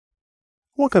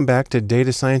Welcome back to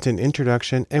Data Science and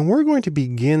Introduction, and we're going to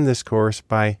begin this course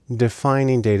by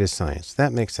defining data science.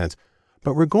 That makes sense,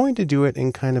 but we're going to do it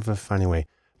in kind of a funny way.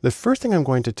 The first thing I'm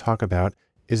going to talk about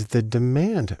is the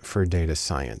demand for data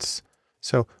science.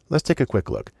 So let's take a quick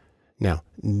look. Now,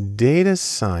 data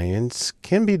science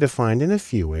can be defined in a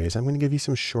few ways. I'm going to give you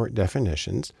some short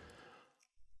definitions.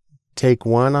 Take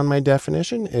one on my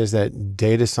definition is that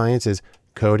data science is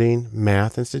coding,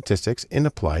 math, and statistics in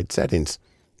applied settings.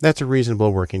 That's a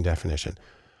reasonable working definition.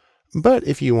 But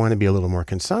if you want to be a little more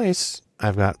concise,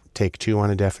 I've got take two on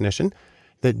a definition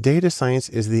that data science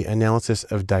is the analysis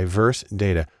of diverse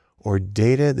data or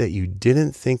data that you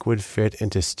didn't think would fit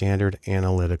into standard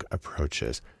analytic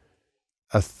approaches.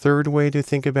 A third way to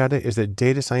think about it is that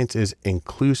data science is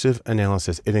inclusive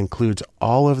analysis. It includes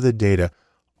all of the data,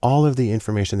 all of the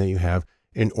information that you have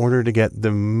in order to get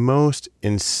the most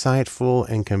insightful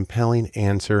and compelling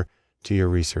answer to your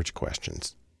research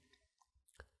questions.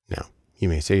 Now, you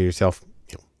may say to yourself,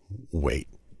 wait,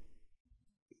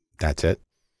 that's it?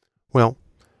 Well,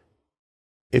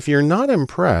 if you're not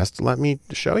impressed, let me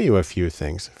show you a few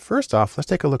things. First off, let's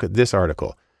take a look at this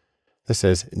article. This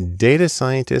says, Data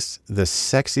Scientists, the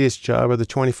Sexiest Job of the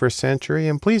 21st Century.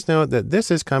 And please note that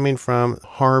this is coming from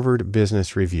Harvard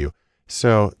Business Review.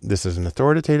 So this is an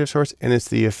authoritative source, and it's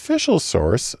the official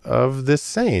source of this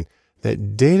saying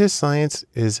that data science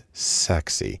is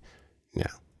sexy.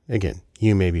 Now, again,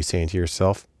 you may be saying to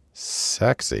yourself,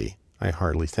 sexy? I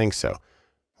hardly think so.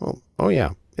 Well, oh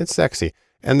yeah, it's sexy.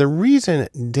 And the reason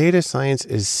data science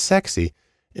is sexy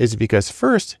is because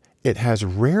first, it has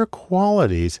rare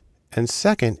qualities, and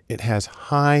second, it has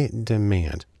high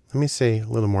demand. Let me say a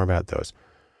little more about those.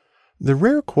 The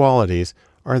rare qualities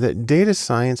are that data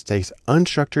science takes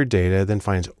unstructured data, then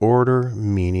finds order,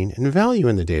 meaning, and value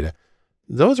in the data.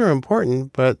 Those are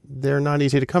important, but they're not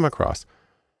easy to come across.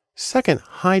 Second,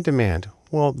 high demand.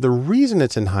 Well, the reason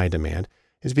it's in high demand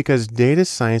is because data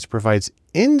science provides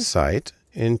insight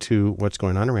into what's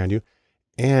going on around you.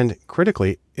 And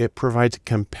critically, it provides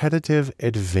competitive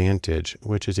advantage,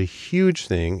 which is a huge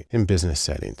thing in business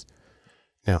settings.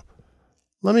 Now,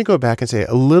 let me go back and say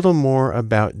a little more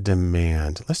about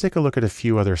demand. Let's take a look at a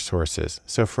few other sources.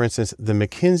 So for instance, the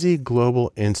McKinsey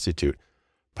Global Institute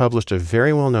published a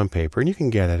very well-known paper, and you can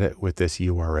get at it with this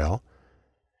URL.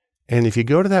 And if you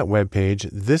go to that webpage,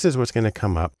 this is what's going to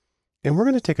come up. And we're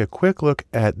going to take a quick look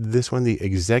at this one, the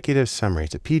executive summary.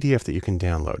 It's a PDF that you can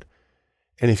download.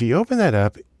 And if you open that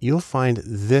up, you'll find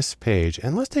this page.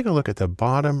 And let's take a look at the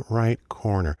bottom right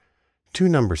corner. Two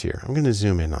numbers here. I'm going to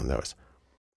zoom in on those.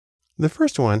 The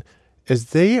first one is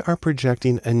they are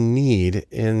projecting a need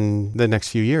in the next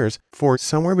few years for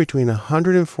somewhere between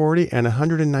 140 and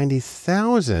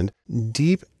 190,000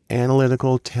 deep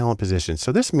analytical talent positions.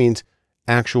 So this means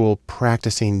actual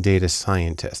practicing data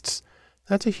scientists.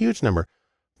 That's a huge number,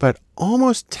 but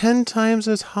almost 10 times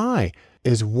as high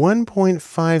is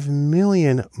 1.5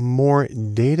 million more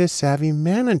data savvy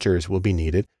managers will be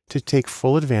needed to take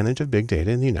full advantage of big data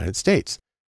in the United States.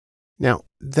 Now,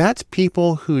 that's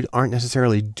people who aren't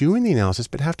necessarily doing the analysis,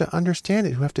 but have to understand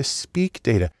it, who have to speak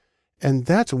data. And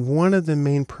that's one of the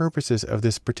main purposes of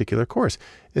this particular course,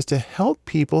 is to help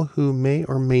people who may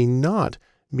or may not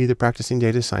be the practicing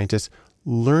data scientists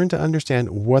learn to understand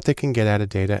what they can get out of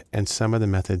data and some of the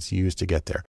methods used to get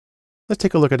there. Let's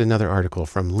take a look at another article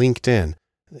from LinkedIn.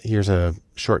 Here's a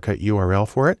shortcut URL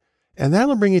for it. And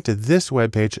that'll bring you to this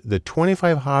webpage, the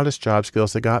 25 hottest job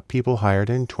skills that got people hired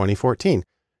in 2014.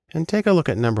 And take a look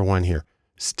at number one here,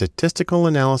 statistical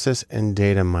analysis and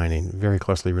data mining, very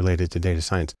closely related to data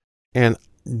science. And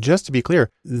just to be clear,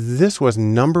 this was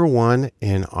number one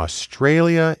in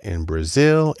Australia, in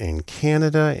Brazil, in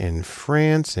Canada, in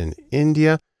France, in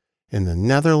India, in the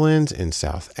Netherlands, in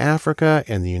South Africa,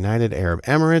 in the United Arab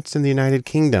Emirates, in the United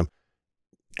Kingdom,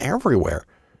 everywhere.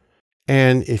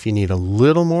 And if you need a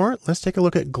little more, let's take a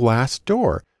look at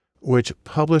Glassdoor, which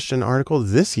published an article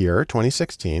this year,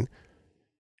 2016,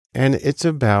 and it's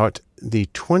about the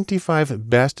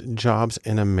 25 best jobs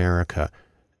in America.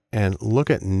 And look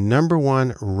at number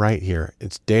one right here.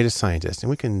 It's data scientist. And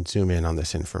we can zoom in on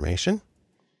this information.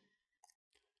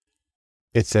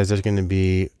 It says there's going to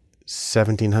be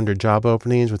 1,700 job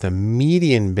openings with a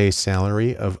median base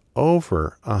salary of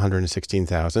over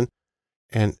 116,000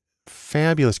 and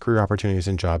fabulous career opportunities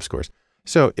and job scores.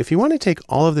 So if you want to take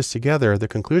all of this together, the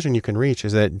conclusion you can reach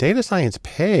is that data science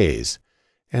pays.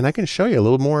 And I can show you a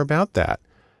little more about that.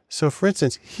 So for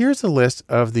instance, here's a list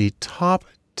of the top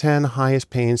 10 highest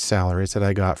paying salaries that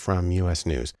I got from US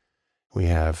News. We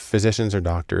have physicians or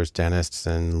doctors, dentists,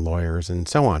 and lawyers, and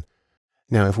so on.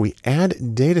 Now, if we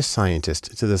add data scientists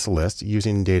to this list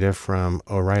using data from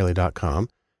O'Reilly.com,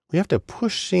 We have to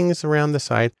push things around the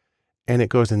side, and it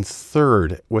goes in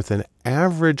third with an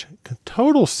average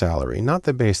total salary, not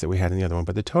the base that we had in the other one,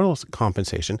 but the total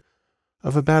compensation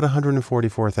of about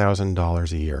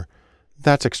 $144,000 a year.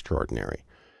 That's extraordinary.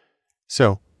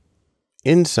 So,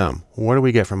 in sum, what do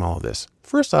we get from all of this?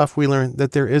 First off, we learn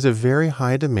that there is a very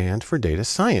high demand for data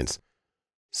science.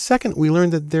 Second, we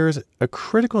learned that there is a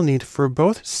critical need for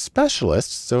both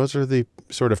specialists, those are the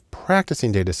sort of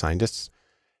practicing data scientists,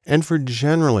 and for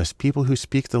generalists, people who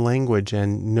speak the language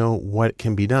and know what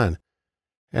can be done.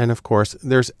 And of course,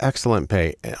 there's excellent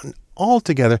pay. And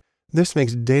altogether, this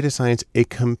makes data science a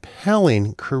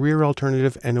compelling career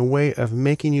alternative and a way of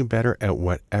making you better at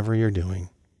whatever you're doing.